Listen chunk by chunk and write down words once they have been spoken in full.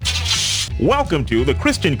Welcome to the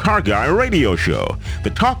Christian Car Guy Radio Show, the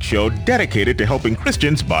talk show dedicated to helping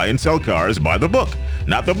Christians buy and sell cars by the book.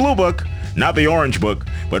 Not the blue book, not the orange book,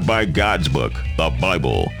 but by God's book, the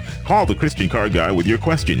Bible. Call the Christian Car Guy with your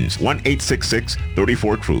questions,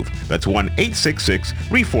 1-866-34-TRUTH. That's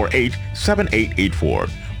 1-866-348-7884.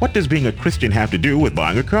 What does being a Christian have to do with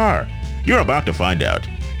buying a car? You're about to find out.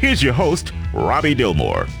 Here's your host, Robbie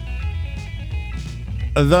Dillmore.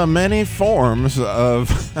 The many forms of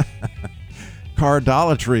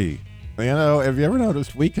car-dolatry. You know, have you ever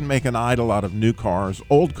noticed we can make an idol out of new cars,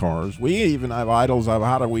 old cars? We even have idols of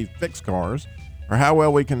how do we fix cars or how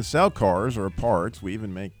well we can sell cars or parts. We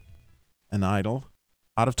even make an idol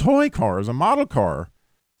out of toy cars, a model car.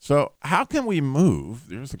 So how can we move?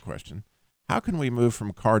 Here's the question. How can we move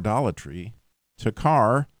from car-dolatry to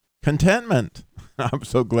car contentment? I'm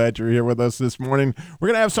so glad you're here with us this morning. We're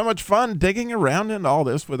going to have so much fun digging around into all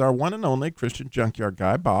this with our one and only Christian junkyard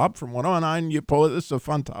guy, Bob, from 109 Upoa. This is a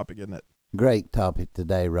fun topic, isn't it? Great topic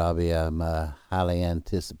today, Robbie. I'm highly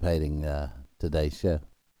anticipating today's show.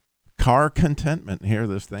 Car contentment here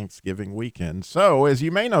this Thanksgiving weekend. So, as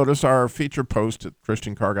you may notice, our feature post at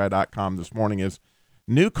ChristianCarGuy.com this morning is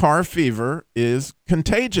New Car Fever is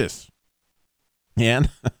Contagious. And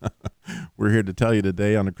we're here to tell you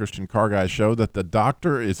today on the Christian Car Guy Show that the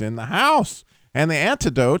doctor is in the house. And the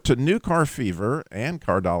antidote to new car fever and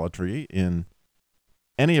car-dolatry in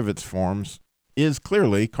any of its forms is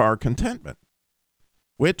clearly car contentment,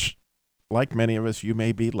 which, like many of us, you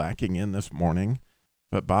may be lacking in this morning.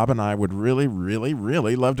 But Bob and I would really, really,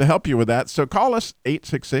 really love to help you with that. So call us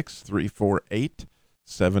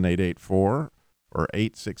 866-348-7884 or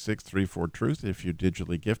 866-34-TRUTH if you're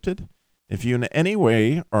digitally gifted. If you in any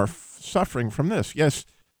way are suffering from this, yes,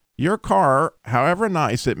 your car, however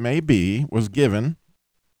nice it may be, was given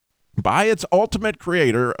by its ultimate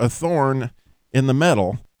creator a thorn in the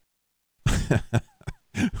metal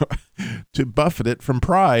to buffet it from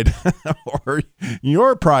pride or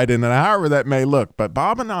your pride in it, however that may look. But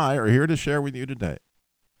Bob and I are here to share with you today,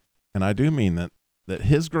 and I do mean that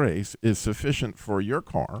his grace is sufficient for your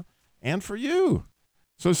car and for you.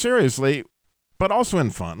 So seriously, but also in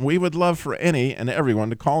fun, we would love for any and everyone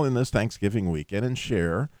to call in this Thanksgiving weekend and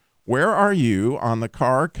share, where are you on the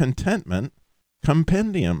car contentment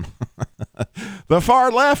compendium? The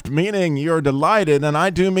far left, meaning you're delighted, and I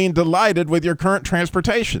do mean delighted with your current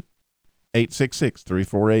transportation.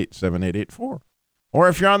 866-348-7884. Or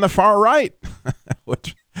if you're on the far right,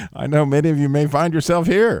 which I know many of you may find yourself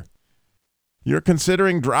here, you're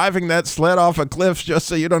considering driving that sled off a cliff just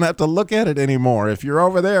so you don't have to look at it anymore. If you're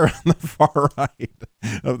over there on the far right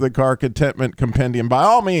of the car contentment compendium, by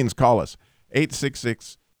all means, call us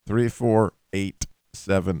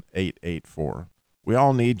 866-348-7884. We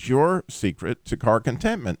all need your secret to car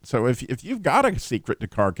contentment. So if you've got a secret to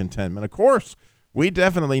car contentment, of course, we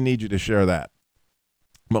definitely need you to share that.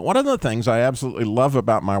 But one of the things I absolutely love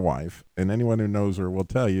about my wife, and anyone who knows her will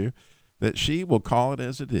tell you, that she will call it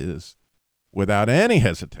as it is, without any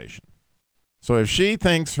hesitation. So if she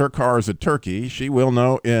thinks her car is a turkey, she will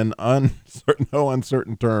know in no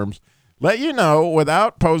uncertain terms, let you know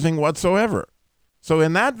without posing whatsoever. So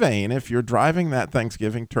in that vein, if you're driving that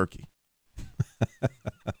Thanksgiving turkey,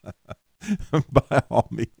 by all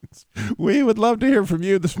means, we would love to hear from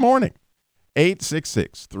you this morning.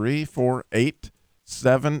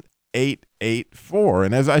 866-348-7884.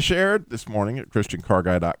 And as I shared this morning at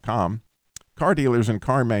ChristianCarGuy.com, car dealers and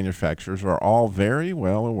car manufacturers are all very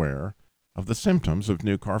well aware of the symptoms of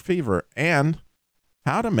new car fever and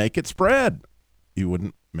how to make it spread. You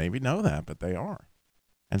wouldn't maybe know that, but they are.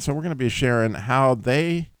 And so we're going to be sharing how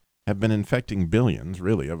they have been infecting billions,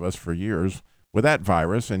 really, of us for years with that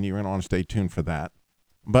virus, and you're going to want to stay tuned for that.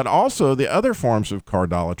 But also the other forms of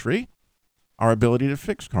car-dolatry, our ability to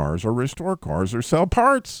fix cars or restore cars or sell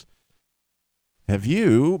parts. Have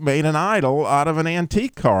you made an idol out of an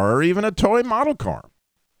antique car or even a toy model car?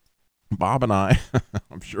 Bob and I,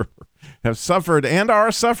 I'm sure, have suffered and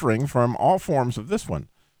are suffering from all forms of this one.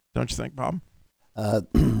 Don't you think, Bob?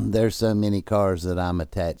 There's so many cars that I'm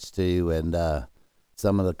attached to, and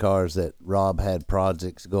some of the cars that Rob had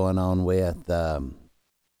projects going on with, are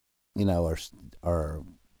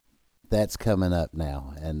that's coming up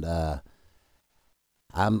now, and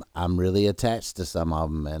I'm really attached to some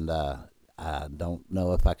of them, and I don't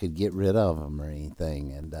know if I could get rid of him or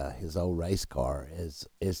anything. And his old race car is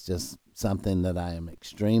just something that I am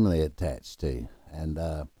extremely attached to. And,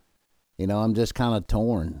 I'm just kind of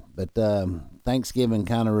torn. But Thanksgiving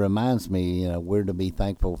kind of reminds me, we're to be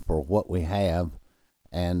thankful for what we have.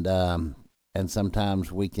 And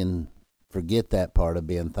sometimes we can forget that part of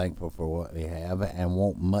being thankful for what we have and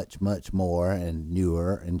want much, much more and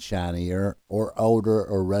newer and shinier or older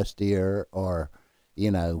or rustier or,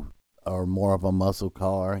 or more of a muscle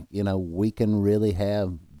car. We can really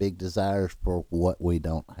have big desires for what we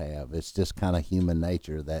don't have. It's just kind of human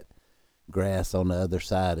nature that grass on the other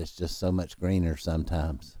side is just so much greener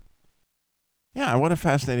sometimes. Yeah, what a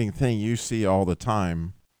fascinating thing you see all the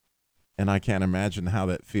time, and I can't imagine how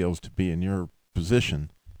that feels to be in your position.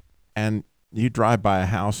 And you drive by a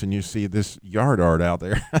house and you see this yard art out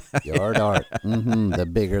there. Yard art. The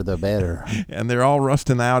bigger the better. And they're all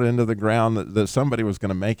rusting out into the ground that somebody was going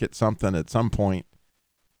to make it something at some point.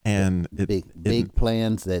 And big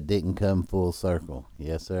plans that didn't come full circle.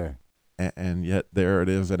 Yes, sir. And yet there it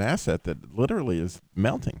is, an asset that literally is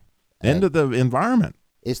melting into the environment.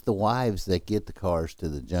 It's the wives that get the cars to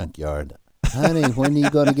the junkyard. Honey, when are you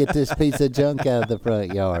going to get this piece of junk out of the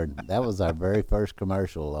front yard? That was our very first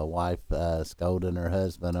commercial, a wife scolding her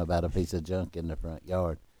husband about a piece of junk in the front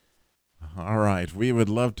yard. All right. We would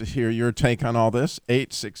love to hear your take on all this.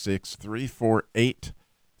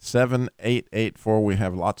 866-348-7884. We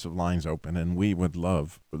have lots of lines open, and we would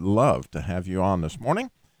love to have you on this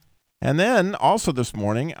morning. And then also this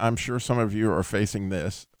morning, I'm sure some of you are facing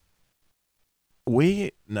this.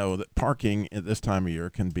 We know that parking at this time of year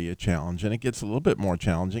can be a challenge, and it gets a little bit more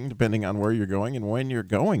challenging depending on where you're going and when you're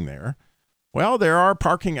going there. Well, there are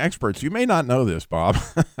parking experts. You may not know this, Bob,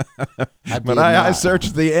 but I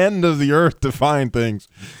searched the end of the earth to find things.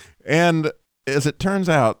 And as it turns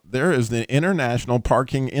out, there is the International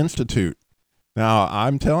Parking Institute. Now,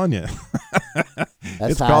 I'm telling you,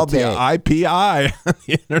 it's called the IPI.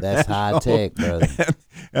 That's high tech, brother.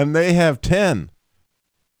 And they have 10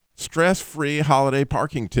 stress-free holiday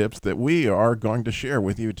parking tips that we are going to share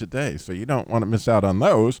with you today. So you don't want to miss out on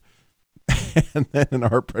those. And then in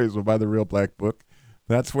our appraisal by the Real Black Book,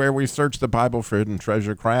 that's where we search the Bible for hidden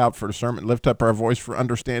treasure, cry out for discernment, lift up our voice for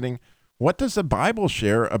understanding. What does the Bible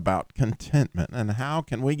share about contentment, and how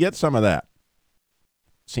can we get some of that?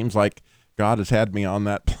 Seems like God has had me on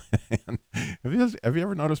that plan. Have you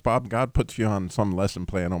ever noticed, Bob, God puts you on some lesson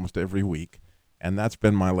plan almost every week, and that's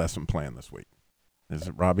been my lesson plan this week. Is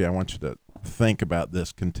it, Robbie, I want you to think about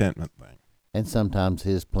this contentment thing. And sometimes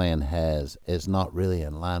his plan is not really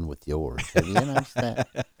in line with yours. Have you noticed that?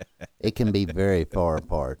 It can be very far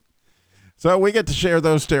apart. So we get to share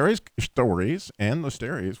those stories, and the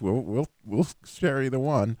stories. We'll share either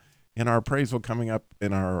one in our appraisal coming up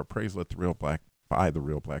in our appraisal at the Real Black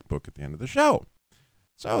Book at the end of the show.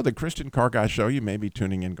 So the Christian Car Guy Show, you may be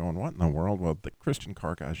tuning in going, what in the world? Well, the Christian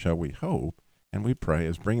Car Guy Show, we hope and we pray,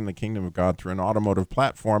 is bringing the kingdom of God through an automotive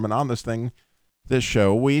platform. And on this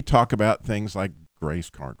show, we talk about things like grace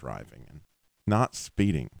car driving and not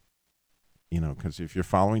speeding. Because if you're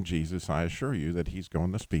following Jesus, I assure you that he's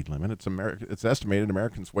going the speed limit. It's estimated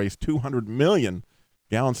Americans waste 200 million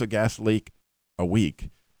gallons of gas leak a week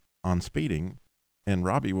on speeding. And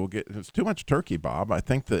Robbie will get, it's too much turkey, Bob. I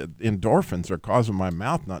think the endorphins are causing my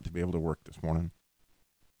mouth not to be able to work this morning.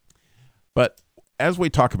 But as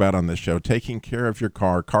we talk about on this show, taking care of your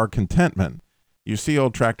car contentment, you see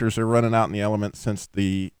old tractors are running out in the elements since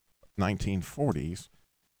the 1940s.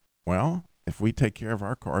 Well, if we take care of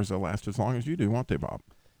our cars, they'll last as long as you do, won't they, Bob?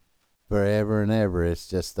 Forever and ever. It's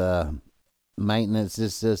just maintenance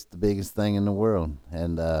is just the biggest thing in the world.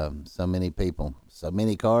 And so many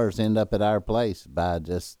cars end up at our place by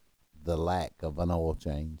just the lack of an oil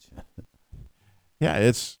change. Yeah,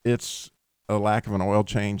 it's a lack of an oil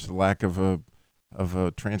change, the lack of a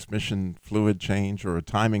transmission fluid change or a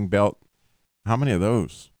timing belt. How many of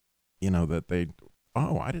those, I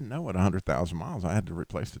didn't know at 100,000 miles I had to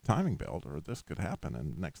replace the timing belt, or this could happen.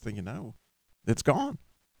 And next thing you know, it's gone.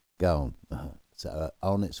 Gone. So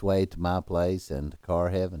on its way to my place and car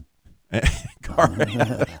heaven.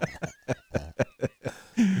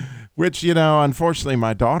 Which, unfortunately,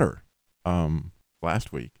 my daughter,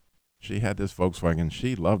 last week, she had this Volkswagen.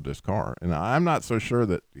 She loved this car. And I'm not so sure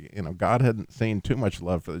that, God hadn't seen too much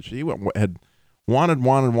love for it. She had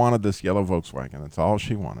wanted this yellow Volkswagen. That's all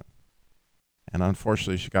she wanted. And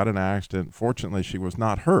unfortunately, she got in an accident. Fortunately, she was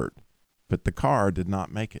not hurt, but the car did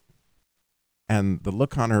not make it. And the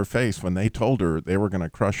look on her face when they told her they were going to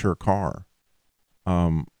crush her car.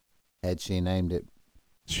 Had she named it?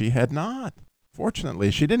 She had not. Fortunately,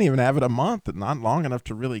 she didn't even have it a month, not long enough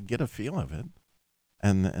to really get a feel of it.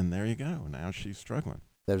 And there you go. Now she's struggling.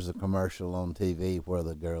 There's a commercial on TV where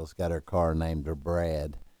the girl's got her car named her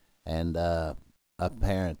Brad. And a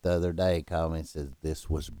parent the other day called me and said, this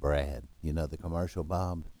was Brad. You know the commercial,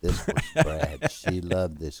 Bob? This was Brad. She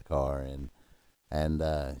loved this car, and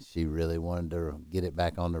she really wanted to get it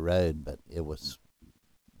back on the road, but it was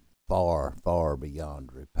far, far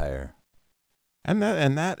beyond repair. And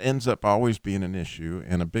that ends up always being an issue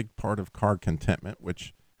and a big part of car contentment,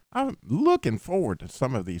 which I'm looking forward to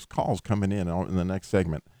some of these calls coming in the next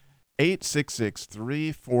segment.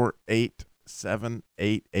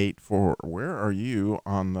 866-348-7884. Where are you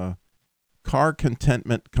on the car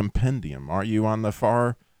contentment compendium? Are you on the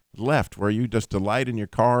far left where you just delight in your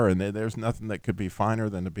car and there's nothing that could be finer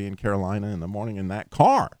than to be in Carolina in the morning in that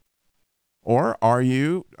car? Or are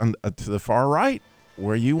you to the far right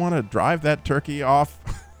where you want to drive that turkey off,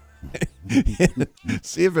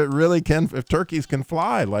 see if it really can, if turkeys can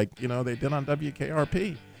fly like, they did on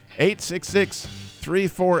WKRP.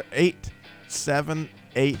 866-348-7884.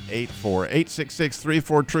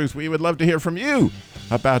 866-34-TRUTH. We would love to hear from you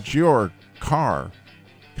about your car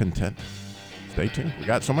content. Stay tuned. We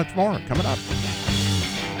got so much more coming up.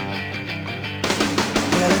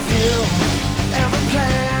 Well, if you ever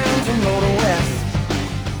plan to go to West.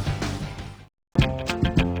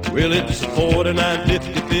 Well, it's 49,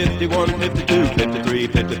 50, 51, 52, 53,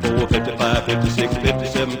 54, 55, 56,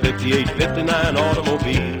 57, 58, 59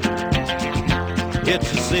 automobile.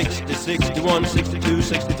 It's a 60, 61, 62,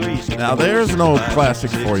 63, 64. Now, there's an old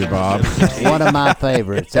classic for you, Bob. One of my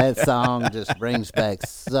favorites. That song just brings back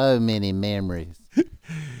so many memories.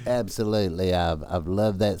 Absolutely. I've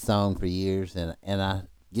loved that song for years, and I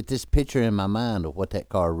get this picture in my mind of what that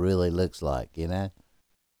car really looks like,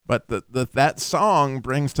 But that song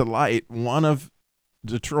brings to light one of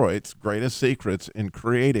Detroit's greatest secrets in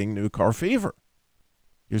creating new car fever.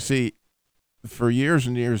 You see, for years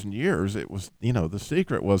and years and years, it was, the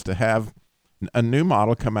secret was to have a new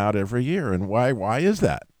model come out every year. And why is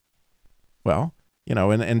that? Well,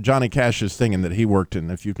 and Johnny Cash is singing that he worked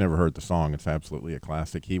in, if you've never heard the song, it's absolutely a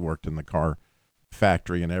classic. He worked in the car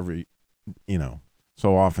factory, and every,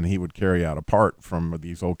 so often he would carry out a part from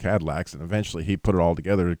these old Cadillacs, and eventually he put it all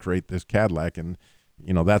together to create this Cadillac. And,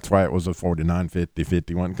 that's why it was a 49, 50,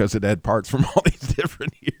 51, because it had parts from all these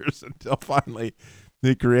different years until finally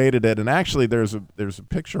he created it. And actually there's a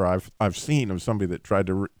picture I've seen of somebody that tried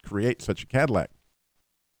to create such a Cadillac.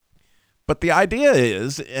 But the idea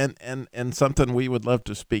is, and something we would love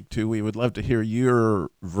to speak to, we would love to hear your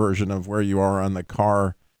version of where you are on the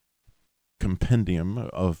car compendium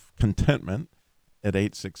of contentment at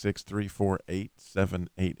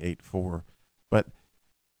 866-348-7884. But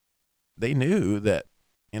they knew that,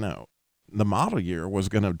 the model year was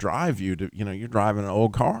going to drive you to, you're driving an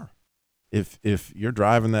old car. If you're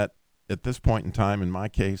driving that, at this point in time, in my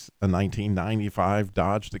case, a 1995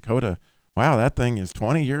 Dodge Dakota, wow, that thing is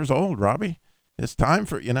 20 years old, Robbie. It's time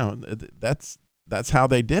for, that's how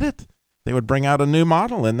they did it. They would bring out a new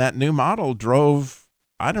model, and that new model drove,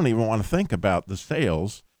 I don't even want to think about the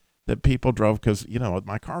sales that people drove, because,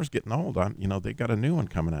 my car's getting old. They got a new one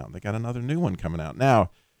coming out. They got another new one coming out.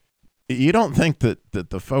 Now, you don't think that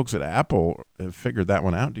the folks at Apple have figured that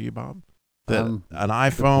one out, do you, Bob? That an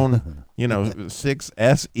iPhone, 6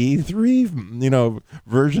 SE3,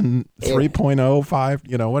 version 3.0, 5,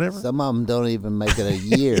 whatever. Some of them don't even make it a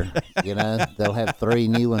year. They'll have 3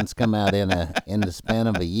 new ones come out in the span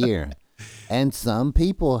of a year. And some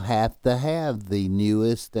people have to have the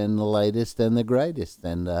newest and the latest and the greatest,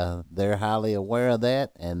 and they're highly aware of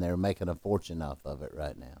that, and they're making a fortune off of it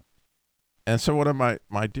right now. And so one of my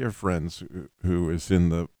dear friends who is in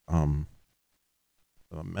the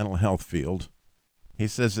mental health field, he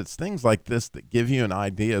says it's things like this that give you an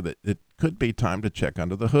idea that it could be time to check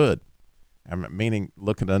under the hood. Meaning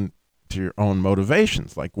looking into your own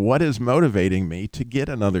motivations, like what is motivating me to get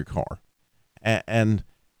another car, and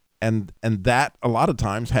that a lot of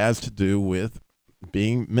times has to do with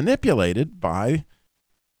being manipulated by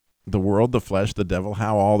the world, the flesh, the devil,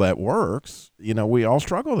 how all that works. We all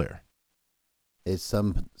struggle there. It's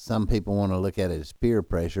some people want to look at it as peer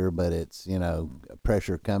pressure, but it's,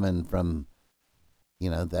 pressure coming from,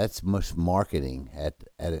 that's much marketing at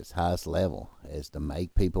its highest level, is to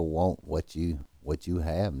make people want what you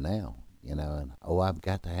have now, and, I've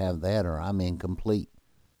got to have that or I'm incomplete.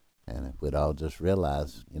 And if we'd all just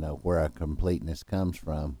realize, where our completeness comes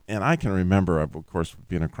from. And I can remember, of course,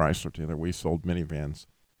 being a Chrysler dealer, we sold minivans,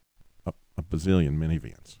 a bazillion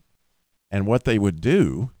minivans. And what they would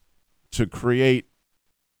do to create,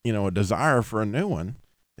 a desire for a new one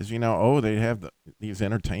is, they have these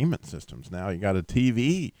entertainment systems. Now you got a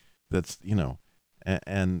TV that's,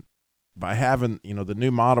 and by having, the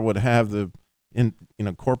new model would have the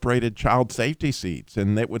incorporated child safety seats,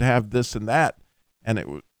 and it would have this and that.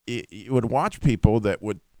 And you would watch people that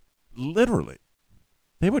would literally,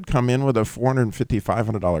 they would come in with a $450,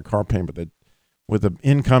 $500 car payment with an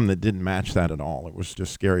income that didn't match that at all. It was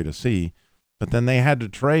just scary to see. But then they had to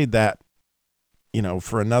trade that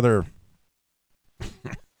for another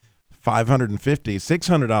 $550,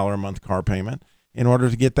 $600 a month car payment in order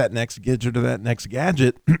to get that next gadget or that next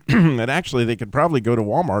gadget that actually they could probably go to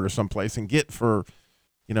Walmart or someplace and get for,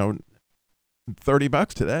 $30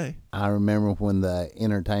 today. I remember when the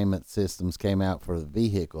entertainment systems came out for the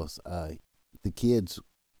vehicles, the kids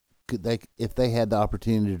if they had the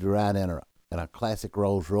opportunity to ride in a classic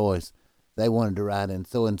Rolls Royce, they wanted to ride in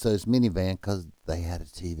so and so's minivan because they had a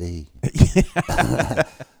TV.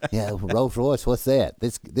 Yeah, Rolls Royce. What's that?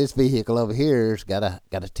 This vehicle over here's got a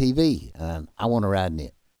TV, and I want to ride in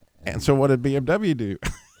it. And so, what did BMW do?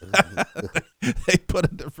 They put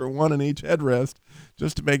a different one in each headrest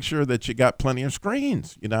just to make sure that you got plenty of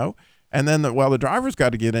screens, And then, the drivers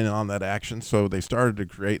got to get in on that action, so they started to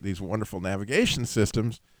create these wonderful navigation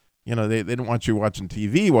systems. They didn't want you watching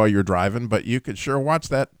TV while you're driving, but you could sure watch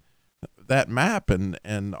that map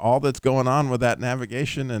and all that's going on with that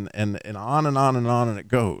navigation and on and on and on, and it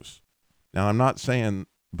goes. Now, I'm not saying,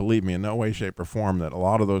 believe me, in no way, shape, or form that a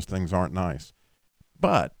lot of those things aren't nice.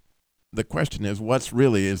 But the question is, what's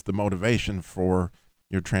really is the motivation for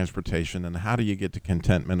your transportation, and how do you get to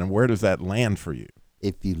contentment, and where does that land for you?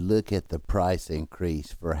 If you look at the price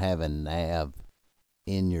increase for having nav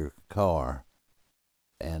in your car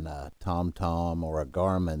and a TomTom or a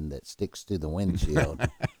Garmin that sticks to the windshield,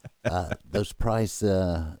 those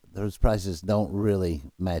prices don't really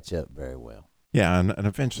match up very well. Yeah, and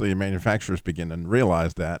eventually manufacturers begin to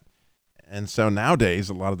realize that. And so nowadays,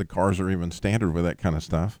 a lot of the cars are even standard with that kind of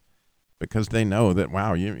stuff because they know that,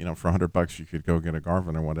 wow, for $100 you could go get a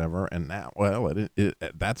Garmin or whatever. And now,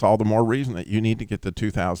 that's all the more reason that you need to get the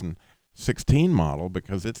 2016 model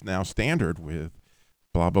because it's now standard with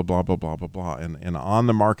blah, blah, blah, blah, blah, blah, blah. And on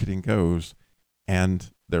the marketing goes,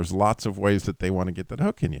 and there's lots of ways that they want to get that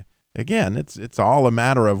hook in you. Again, it's all a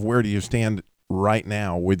matter of where do you stand right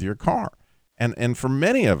now with your car. And for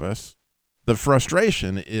many of us, the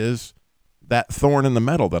frustration is that thorn in the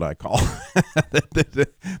metal that I call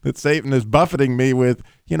that Satan is buffeting me with.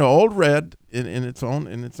 Old Red in its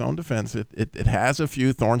own defense, it has a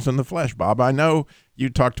few thorns in the flesh. Bob, I know you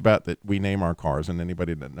talked about that we name our cars, and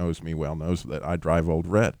anybody that knows me well knows that I drive Old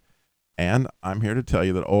Red. And I'm here to tell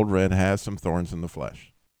you that Old Red has some thorns in the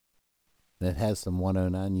flesh. It has some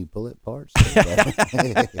 109U bullet parts.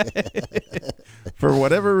 For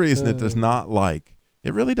whatever reason, it does not like.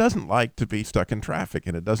 It really doesn't like to be stuck in traffic,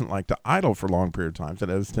 and it doesn't like to idle for long period of times. It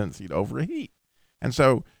has a tendency to overheat. And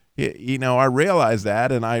so, I realize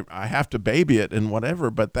that, and I have to baby it and whatever,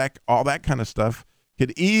 but all that kind of stuff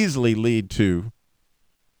could easily lead to,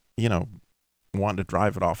 wanting to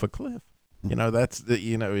drive it off a cliff. That's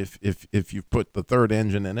if you put the third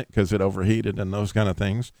engine in it because it overheated and those kind of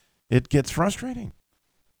things, it gets frustrating.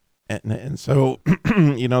 And so,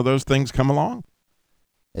 those things come along.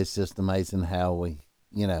 It's just amazing how we,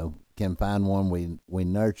 can find one we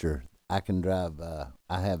nurture. I can drive,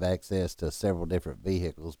 I have access to several different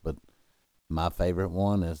vehicles, but my favorite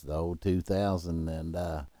one is the old 2000,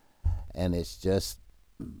 and it's just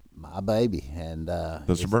my baby. And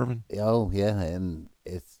the Suburban? Oh, yeah, and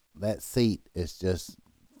that seat is just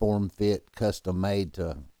form fit, custom made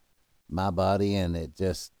to my body, and it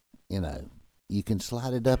just, you can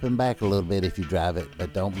slide it up and back a little bit if you drive it,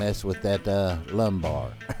 but don't mess with that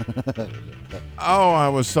lumbar. Oh, I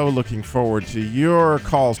was so looking forward to your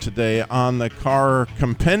calls today on the Car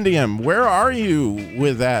Compendium. Where are you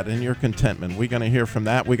with that and your contentment? We're going to hear from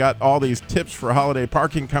that. We got all these tips for holiday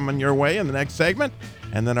parking coming your way in the next segment,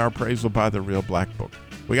 and then our appraisal by the Real Black Book.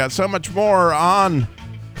 We got so much more on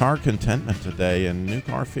car contentment today and New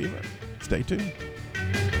Car Fever. Stay tuned.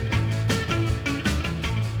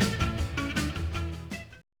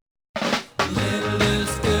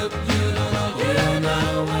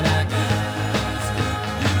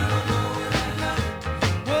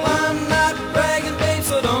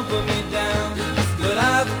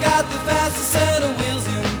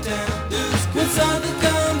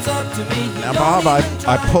 Now, Bob,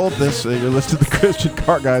 I pulled this. You're listening to the Christian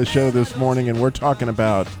Car Guys show this morning, and we're talking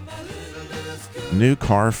about New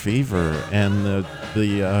Car Fever and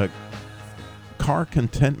the Car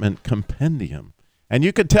Contentment Compendium. And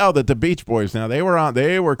you could tell that the Beach Boys, now they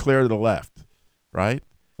were clear to the left, right?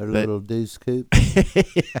 Their little deuce coupe.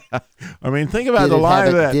 Yeah. I mean, think about the line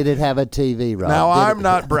of that. Did it have a TV, Rob? Now, I'm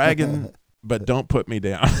not bragging, but don't put me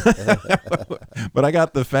down. But I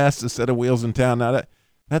got the fastest set of wheels in town. Now,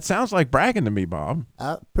 that sounds like bragging to me, Bob.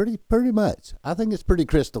 Pretty much. I think it's pretty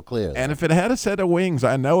crystal clear. And if it had a set of wings,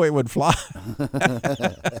 I know it would fly.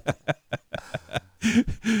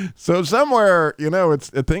 So somewhere,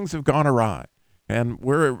 things have gone awry. And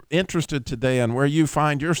we're interested today on where you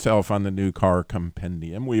find yourself on the New Car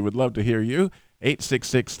Compendium. We would love to hear you.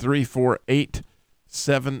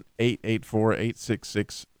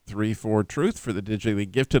 866-348-7884, 866-34-TRUTH for the digitally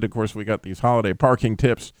gifted. Of course, we got these holiday parking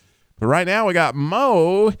tips. But right now we got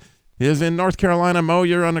Mo is in North Carolina. Mo,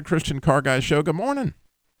 you're on the Christian Car Guy Show. Good morning.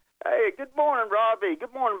 Hey, good morning, Robbie.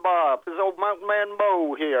 Good morning, Bob. This is old Mountain Man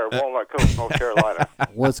Mo here, Walnut Coast, North Carolina.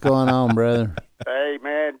 What's going on, brother? Hey,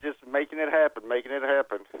 man, just making it happen.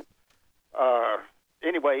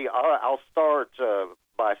 Anyway, I'll start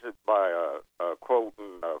by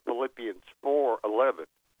quoting Philippians 4:11.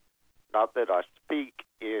 Not that I speak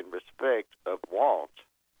in respect of want,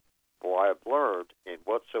 for I have learned in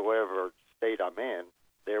whatsoever state I'm in,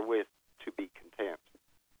 therewith to be content.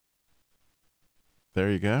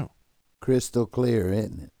 There you go. Crystal clear,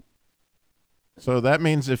 isn't it? So that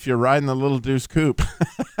means if you're riding the Little Deuce Coupe,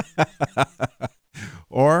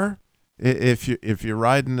 or if you're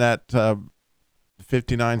riding that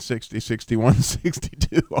 59, 60, 61,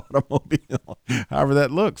 62 automobile, however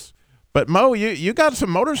that looks. But Mo, you got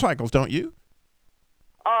some motorcycles, don't you?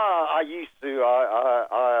 I used to.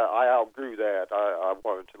 I outgrew that. I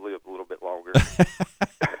wanted to live a little bit longer.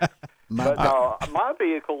 But my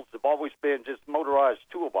vehicles have always been just motorized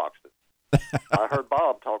toolboxes. I heard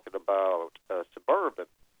Bob talking about Suburban,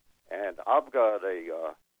 and I've got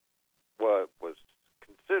a what was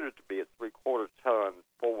considered to be a 3/4-ton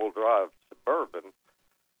four-wheel drive Suburban.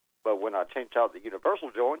 But when I changed out the universal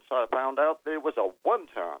joints, I found out that it was a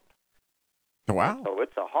 1-ton. Wow. So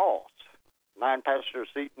it's a hoss. 9-passenger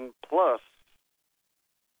seating plus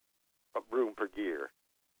room for gear.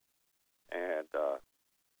 And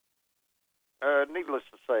needless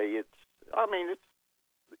to say, it's got a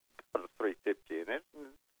 350 in it.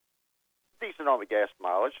 Decent on the gas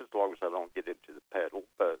mileage as long as I don't get into the pedal.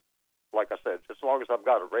 But like I said, just as long as I've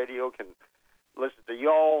got a radio, can listen to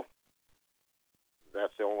y'all,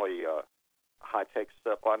 that's the only high-tech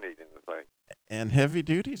stuff I need in the thing. And heavy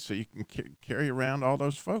duty, so you can carry around all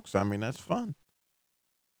those folks. I mean, that's fun.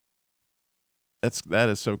 That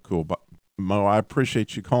is so cool. But Mo, I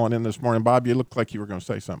appreciate you calling in this morning. Bob, you looked like you were going to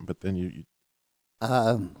say something, but then you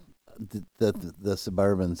The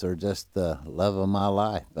Suburbans are just the love of my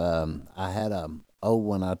life. I had a old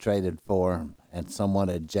one I traded for, and someone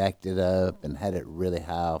had jacked it up and had it really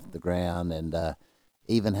high off the ground, and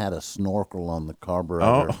even had a snorkel on the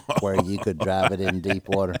carburetor where you could drive it in deep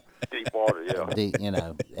water. Deep water,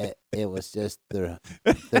 yeah. It was just the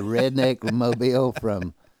redneck mobile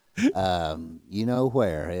from you know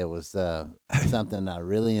where. It was something I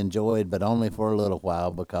really enjoyed, but only for a little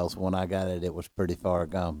while, because when I got it, it was pretty far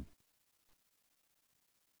gone.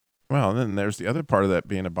 Well, and then there's the other part of that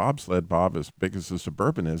being a bobsled. Bob, as big as the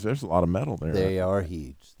Suburban is, there's a lot of metal there. They are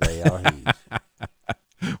huge. They are huge.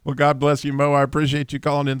 Well, God bless you, Mo. I appreciate you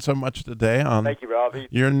calling in so much today on Thank you, Robbie.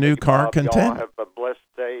 your new car content. Y'all have a blessed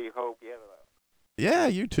day. Hope you have Yeah,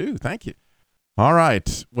 you too. Thank you. All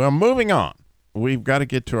right. Well, moving on. We've got to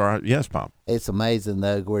get to our... Yes, Bob. It's amazing,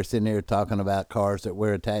 though. We're sitting here talking about cars that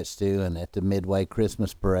we're attached to, and at the Midway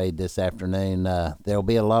Christmas Parade this afternoon, there'll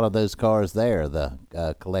be a lot of those cars there,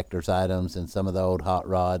 the collector's items and some of the old hot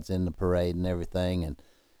rods in the parade and everything. And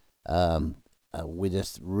we're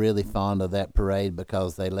just really fond of that parade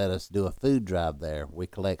because they let us do a food drive there. We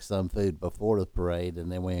collect some food before the parade, and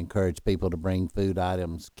then we encourage people to bring food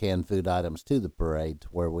items, canned food items, to the parade,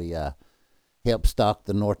 where we help stock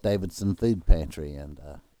the North Davidson Food Pantry. And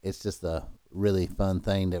it's just a really fun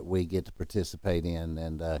thing that we get to participate in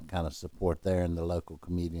and kind of support there in the local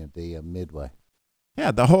community of Midway.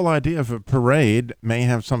 Yeah, the whole idea of a parade may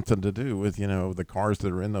have something to do with, the cars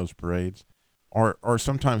that are in those parades. Or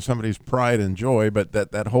sometimes somebody's pride and joy, but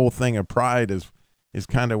that whole thing of pride is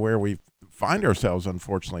kind of where we find ourselves,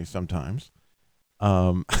 unfortunately, sometimes.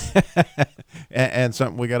 And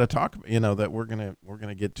something we got to talk about, that we're gonna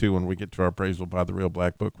get to when we get to our appraisal by the Real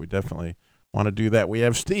Black Book. We definitely want to do that. We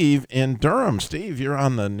have Steve in Durham. Steve, you're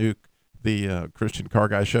on the Christian Car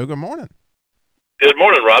Guy Show. Good morning. Good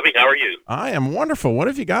morning, Robbie. How are you? I am wonderful. What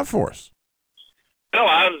have you got for us? No,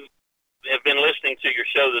 I have been listening to your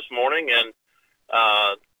show this morning, and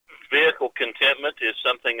vehicle contentment is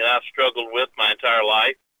something that I've struggled with my entire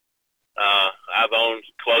life. I've owned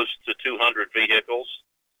close to 200 vehicles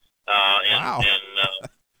Wow. in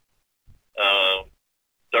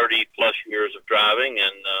 30 plus years of driving,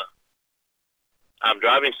 and I'm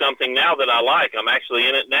driving something now that I like. I'm actually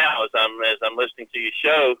in it now as I'm listening to your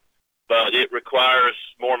show, but it requires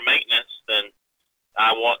more maintenance than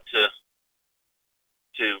I want to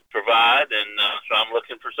provide, and so I'm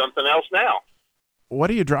looking for something else now. What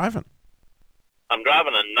are you driving? I'm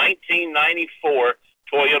driving a 1994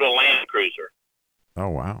 Toyota Land Cruiser. Oh,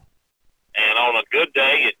 wow. And on a good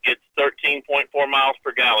day, it gets 13.4 miles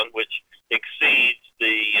per gallon, which exceeds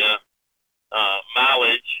the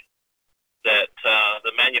mileage that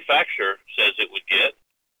the manufacturer says it would get.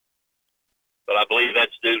 But I believe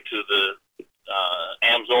that's due to the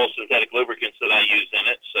AMSOIL synthetic lubricants that I use in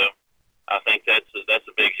it. So I think that's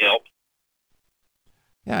a big help.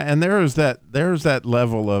 Yeah, and there's that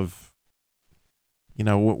level of,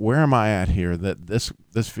 where am I at here? That this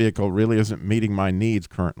vehicle really isn't meeting my needs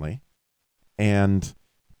currently, and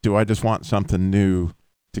do I just want something new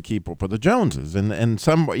to keep up with the Joneses? And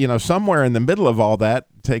somewhere in the middle of all that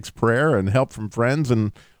takes prayer and help from friends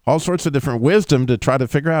and all sorts of different wisdom to try to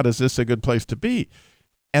figure out, is this a good place to be?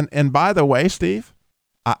 And by the way, Steve,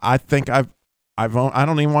 I think I've owned, I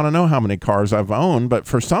don't even want to know how many cars I've owned, but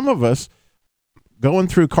for some of us, going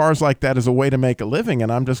through cars like that is a way to make a living.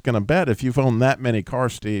 And I'm just going to bet if you've owned that many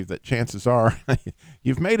cars, Steve, that chances are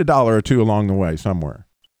you've made $1 or $2 along the way somewhere.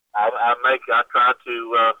 I try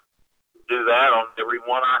to do that on every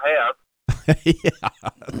one I have.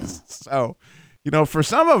 Yeah. So, for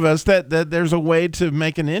some of us that there's a way to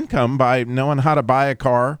make an income by knowing how to buy a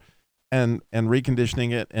car and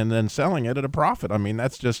reconditioning it and then selling it at a profit. I mean,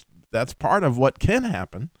 that's part of what can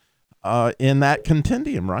happen in that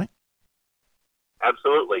continuum, right?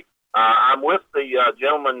 Absolutely. I'm with the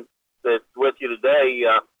gentleman that's with you today.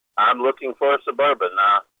 I'm looking for a Suburban.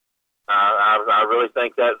 I really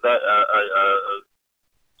think that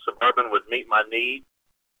Suburban would meet my needs,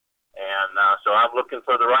 and so I'm looking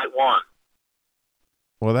for the right one.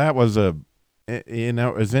 Well, that was it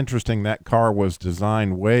was interesting. That car was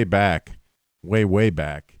designed way back, way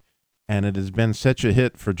back, and it has been such a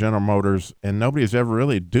hit for General Motors, and nobody's ever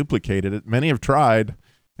really duplicated it. Many have tried,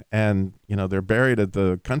 and they're buried at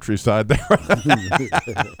the countryside there.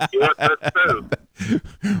 Yeah, that's true.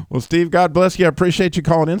 Well, Steve, God bless you. I appreciate you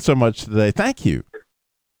calling in so much today. Thank you.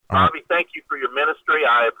 Bobby, thank you for your ministry.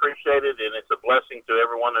 I appreciate it, and it's a blessing to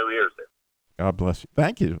everyone who hears it. God bless you.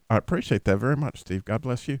 Thank you. I appreciate that very much, Steve. God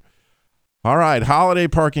bless you. All right, holiday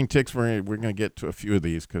parking ticks. We're going to get to a few of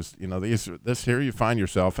these because this here you find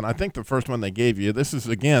yourself, and I think the first one they gave you. This is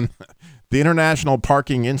again the International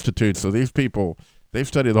Parking Institute. So these people, they've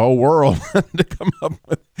studied the whole world to come up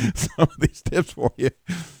with some of these tips for you.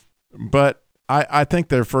 But I think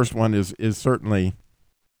their first one is certainly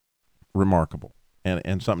remarkable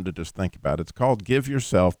and something to just think about. It's called Give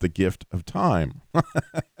Yourself the Gift of Time.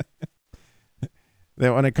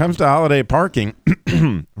 That when it comes to holiday parking,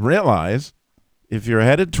 realize if you're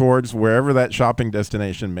headed towards wherever that shopping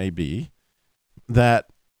destination may be, that,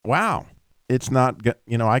 wow, it's not,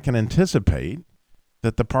 I can anticipate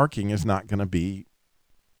that the parking is not going to be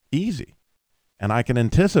easy. And I can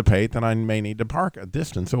anticipate that I may need to park a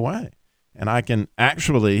distance away. And I can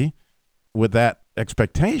actually, with that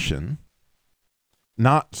expectation,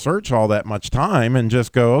 not search all that much time and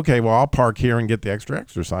just go, okay, well, I'll park here and get the extra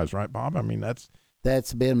exercise, right, Bob? I mean, that's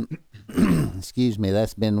been, excuse me,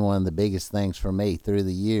 that's been one of the biggest things for me through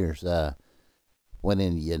the years. When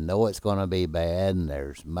it's going to be bad and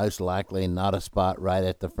there's most likely not a spot right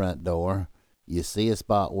at the front door, you see a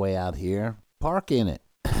spot way out here, park in it.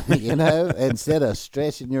 Instead of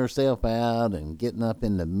stretching yourself out and getting up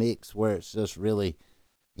in the mix where it's just really,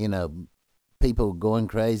 people going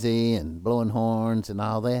crazy and blowing horns and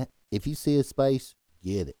all that. If you see a space,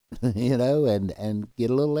 get it, and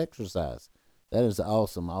get a little exercise. That is an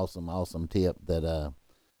awesome tip that,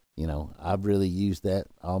 I've really used that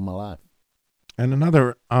all my life. And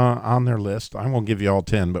another on their list, I won't give you all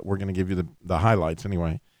 10, but we're going to give you the highlights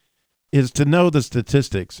anyway, is to know the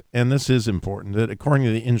statistics. And this is important, that according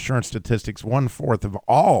to the insurance statistics, 1/4 of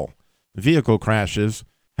all vehicle crashes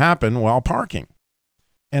happen while parking.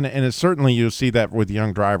 And it's certainly, you see that with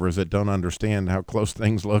young drivers that don't understand how close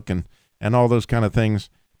things look and all those kind of things.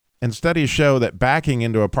 And studies show that backing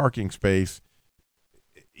into a parking space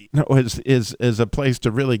is a place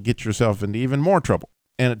to really get yourself into even more trouble.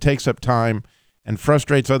 And it takes up time and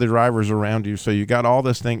frustrates other drivers around you. So you got all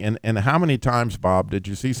this thing. And how many times, Bob, did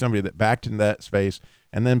you see somebody that backed in that space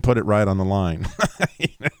and then put it right on the line?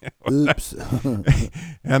 Oops.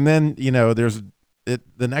 And then,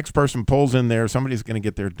 the next person pulls in there, somebody's going to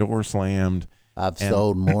get their door slammed. I've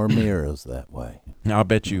sold more mirrors that way. I'll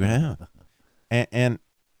bet you have. And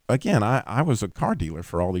again, I was a car dealer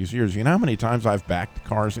for all these years. You know how many times I've backed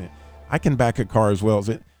cars? I can back a car as well as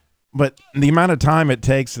it, but the amount of time it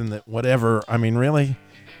takes and whatever, I mean, really,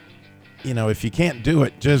 if you can't do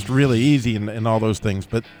it just really easy and all those things.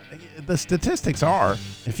 But the statistics are,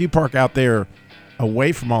 if you park out there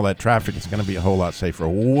away from all that traffic, it's going to be a whole lot safer.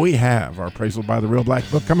 We have our Appraisal by the Real Black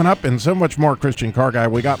Book coming up and so much more. Christian Car Guy.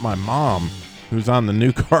 We got my mom who's on the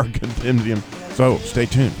new car compendium. So stay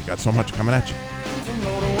tuned. We got so much coming at you.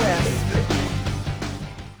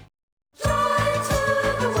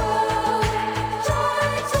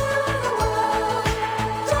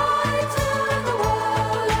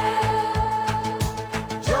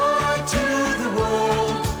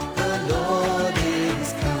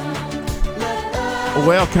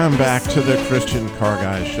 Welcome back to the Christian Car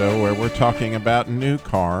Guy Show, where we're talking about new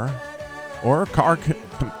car or car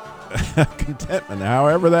contentment,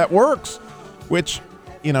 however that works, which,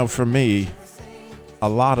 for me, a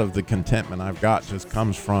lot of the contentment I've got just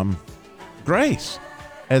comes from grace.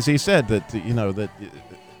 As he said,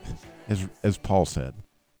 as Paul said,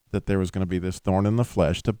 that there was going to be this thorn in the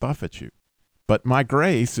flesh to buffet you. But my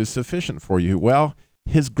grace is sufficient for you. Well,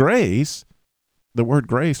 his grace, the word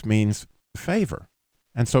grace means favor.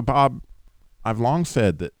 And so, Bob, I've long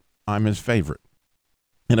said that I'm his favorite.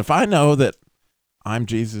 And if I know that I'm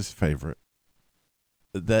Jesus' favorite,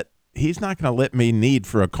 that he's not going to let me need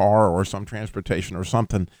for a car or some transportation or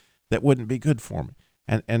something that wouldn't be good for me.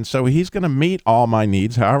 And so he's going to meet all my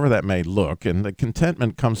needs, however that may look. And the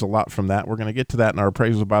contentment comes a lot from that. We're going to get to that in our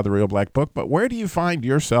Appraisal by the Real Black Book. But where do you find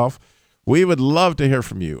yourself? We would love to hear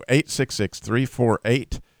from you.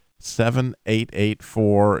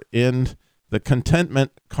 866-348-7884 in the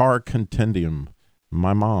Contentment Car Contendium.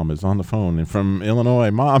 My mom is on the phone and from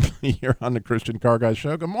Illinois. Mom, you're on the Christian Car Guy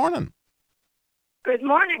Show. Good morning. Good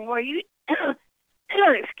morning. Well, you,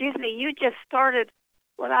 excuse me, you just started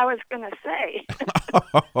what I was going to say.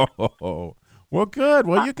 Oh, well, good.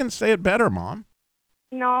 Well, you can say it better, Mom.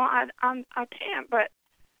 No, I can't. But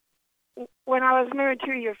when I was married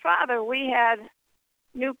to your father, we had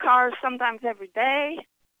new cars sometimes every day,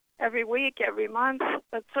 every week, every month.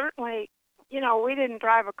 But certainly, we didn't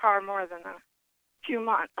drive a car more than a few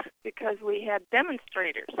months because we had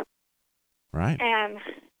demonstrators. Right. And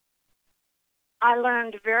I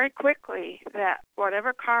learned very quickly that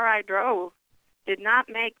whatever car I drove did not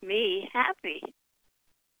make me happy.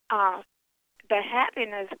 The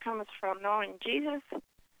happiness comes from knowing Jesus,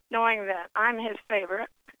 knowing that I'm his favorite,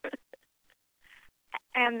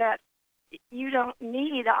 and that you don't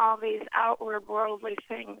need all these outward worldly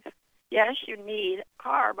things. Yes, you need a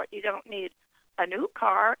car, but you don't need a new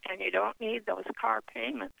car, and you don't need those car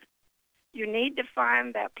payments. You need to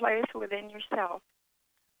find that place within yourself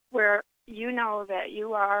where you know that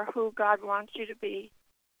you are who God wants you to be,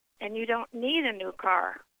 and you don't need a new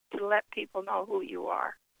car to let people know who you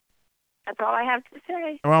are. That's all I have to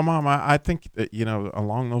say. Well, Mom, I think that,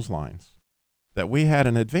 along those lines, that we had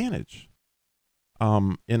an advantage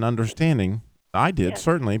in understanding. I did, yes.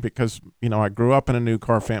 Certainly, because, I grew up in a new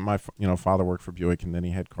car family. My, father worked for Buick, and then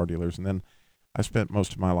he had car dealers, and then I spent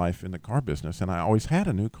most of my life in the car business, and I always had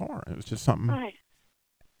a new car. It was just something. Right.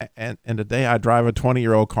 And today I drive a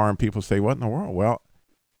 20-year-old car, and people say, "What in the world?" Well,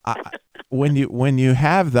 when you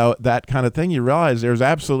have that kind of thing, you realize there's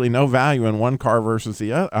absolutely no value in one car versus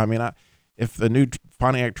the other. I mean, if the new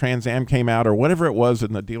Pontiac Trans Am came out or whatever it was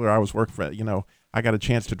in the dealer I was working for, I got a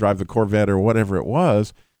chance to drive the Corvette or whatever it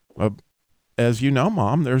was. As you know,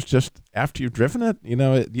 Mom, there's just, after you've driven it,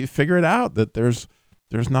 you figure it out that there's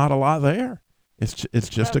not a lot there. It's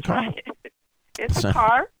just a car. Right. It's a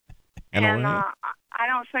car, and I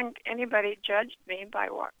don't think anybody judged me by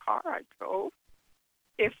what car I drove.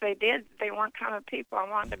 If they did, they weren't kind of people I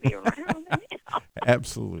wanted to be around.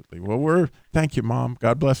 Absolutely. Well, thank you, Mom.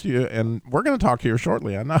 God bless you. And we're going to talk here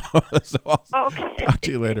shortly, I know. So I'll talk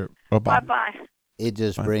to you later. Bye-bye. Bye-bye. It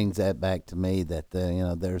just brings that back to me that,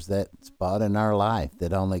 there's that spot in our life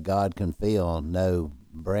that only God can fill. No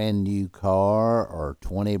brand new car or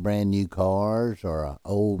 20 brand new cars or an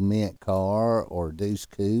old mint car or Deuce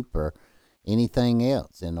Coupe or anything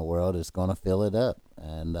else in the world is going to fill it up.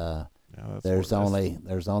 And, there's only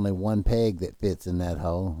one peg that fits in that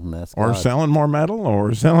hole, and that's or God. Selling more metal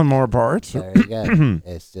or selling more parts. There you go.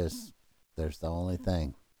 It's just there's the only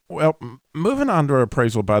thing. Well, moving on to our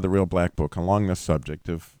Appraisal by the Real Black Book along the subject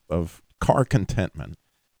of car contentment.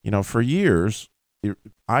 For years,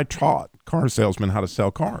 I taught car salesmen how to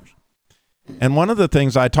sell cars, and one of the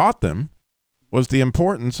things I taught them was the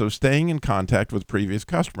importance of staying in contact with previous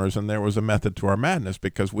customers, and there was a method to our madness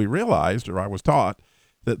because we realized, or I was taught,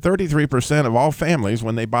 that 33% of all families,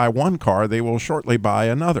 when they buy one car, they will shortly buy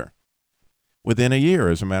another within a year.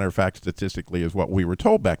 As a matter of fact, statistically, is what we were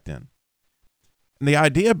told back then. And the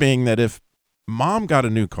idea being that if Mom got a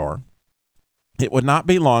new car, it would not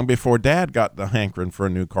be long before Dad got the hankering for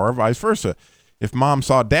a new car, vice versa. If Mom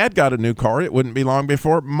saw Dad got a new car, it wouldn't be long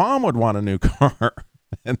before Mom would want a new car.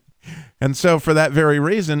 and so for that very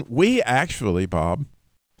reason, we actually, Bob,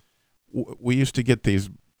 we used to get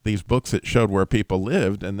these books that showed where people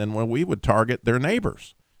lived, and then when we would target their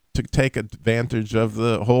neighbors to take advantage of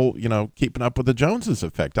the whole, keeping up with the Joneses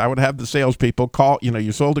effect. I would have the salespeople call,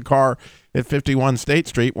 you sold a car at 51 State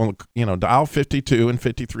Street. Well, dial 52 and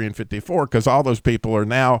 53 and 54 because all those people are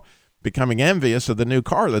now becoming envious of the new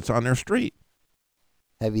car that's on their street.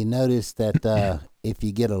 Have you noticed that if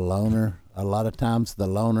you get a loaner A lot of times the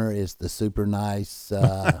loaner is the super nice,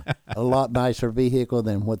 a lot nicer vehicle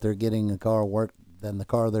than what they're getting the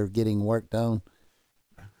car they're getting worked on.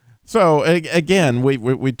 So again,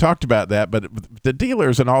 we talked about that, but the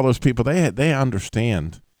dealers and all those people, they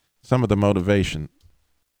understand some of the motivation.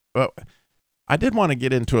 Well, I did want to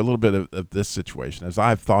get into a little bit of this situation as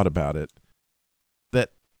I've thought about it,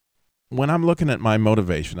 that when I'm looking at my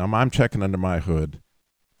motivation, I'm checking under my hood,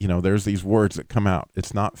 there's these words that come out.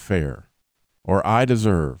 It's not fair, or I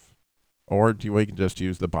deserve, or we can just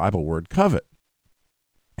use the Bible word covet.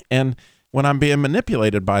 And when I'm being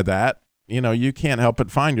manipulated by that, you can't help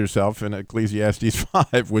but find yourself in Ecclesiastes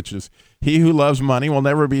 5, which is, he who loves money will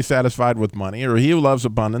never be satisfied with money, or he who loves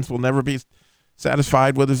abundance will never be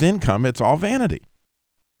satisfied with his income. It's all vanity.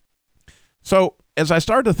 So as I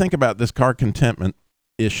started to think about this car contentment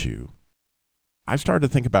issue, I started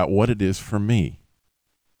to think about what it is for me.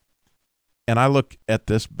 And I look at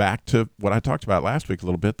this back to what I talked about last week a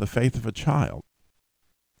little bit, the faith of a child.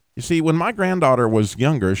 You see, when my granddaughter was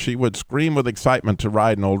younger, she would scream with excitement to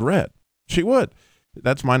ride an old red. She would.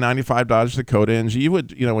 That's my 95 Dodge Dakota. And she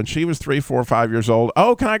would, when she was 3, 4, 5 years old,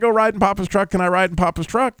 oh, can I go ride in Papa's truck? Can I ride in Papa's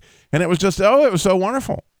truck? And it was just, it was so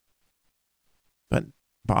wonderful. But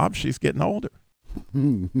Bob, she's getting older.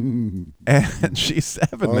 And she's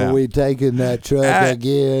 7 now. Are we taking that truck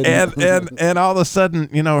again? and all of a sudden,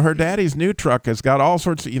 her daddy's new truck has got all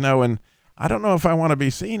sorts of, and I don't know if I want to be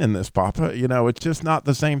seen in this, Papa. It's just not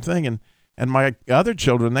the same thing. And my other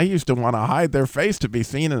children, they used to want to hide their face to be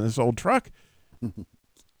seen in this old truck.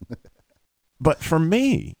 But for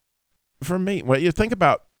me, well, you think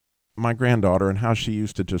about my granddaughter and how she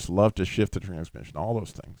used to just love to shift the transmission, all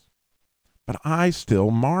those things. But I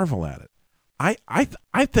still marvel at it.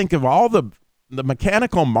 I think of all the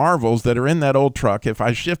mechanical marvels that are in that old truck if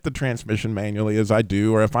I shift the transmission manually as I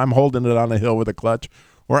do, or if I'm holding it on a hill with a clutch,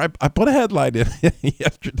 or I put a headlight in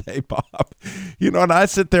yesterday, Bob. And I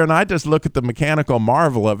sit there and I just look at the mechanical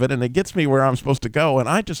marvel of it, and it gets me where I'm supposed to go. And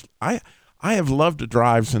I have loved to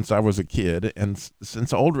drive since I was a kid, and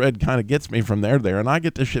since Old Red kind of gets me from there, and I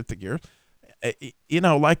get to shift the gears.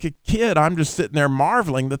 Like a kid, I'm just sitting there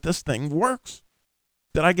marveling that this thing works,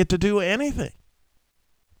 that I get to do anything.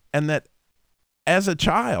 And that as a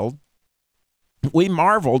child, we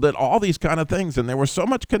marveled at all these kind of things, and there was so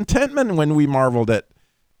much contentment when we marveled at,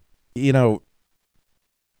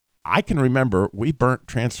 I can remember we burnt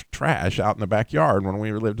trash out in the backyard when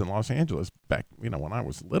we lived in Los Angeles back, when I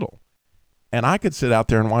was little. And I could sit out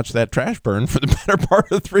there and watch that trash burn for the better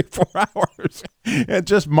part of 3-4 hours and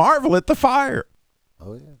just marvel at the fire.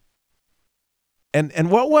 Oh, yeah. And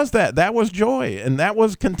what was that? That was joy, and that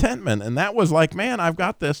was contentment, and that was like, man, I've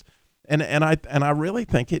got this. And I really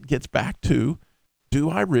think it gets back to, do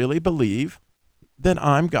I really believe that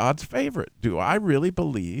I'm God's favorite? Do I really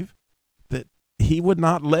believe that he would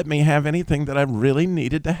not let me have anything that I really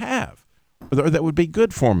needed to have, or that would be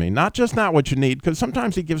good for me? Not what you need, because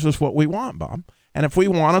sometimes he gives us what we want, Bob. And if we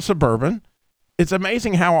want a Suburban, it's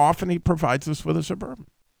amazing how often he provides us with a Suburban.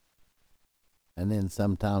 And then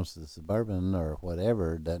sometimes the Suburban or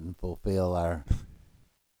whatever doesn't fulfill our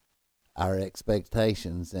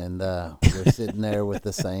expectations, and we're sitting there with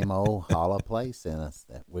the same old hollow place in us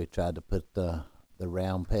that we tried to put the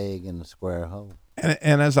round peg in the square hole.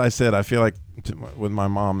 And as I said, I feel like with my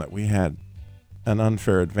mom that we had an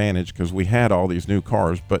unfair advantage because we had all these new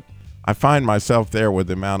cars, but I find myself there with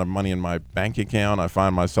the amount of money in my bank account. I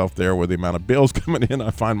find myself there with the amount of bills coming in.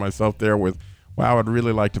 I find myself there with, wow, I'd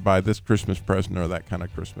really like to buy this Christmas present or that kind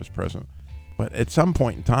of Christmas present. But at some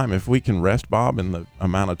point in time, if we can rest, Bob, in the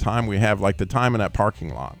amount of time we have, like the time in that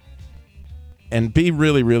parking lot, and be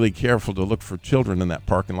really, really careful to look for children in that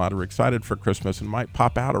parking lot who are excited for Christmas and might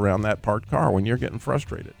pop out around that parked car when you're getting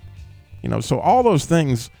frustrated. So all those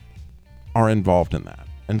things are involved in that.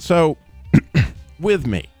 And so with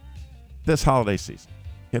me this holiday season,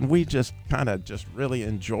 can we just kind of just really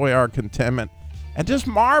enjoy our contentment and just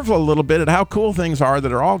marvel a little bit at how cool things are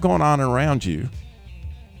that are all going on around you,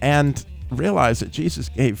 and realize that Jesus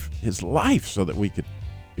gave his life so that we could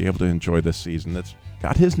be able to enjoy this season that's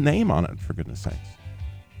got his name on it, for goodness sakes.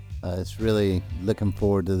 It's really looking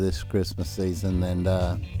forward to this Christmas season,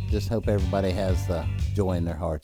 and just hope everybody has joy in their heart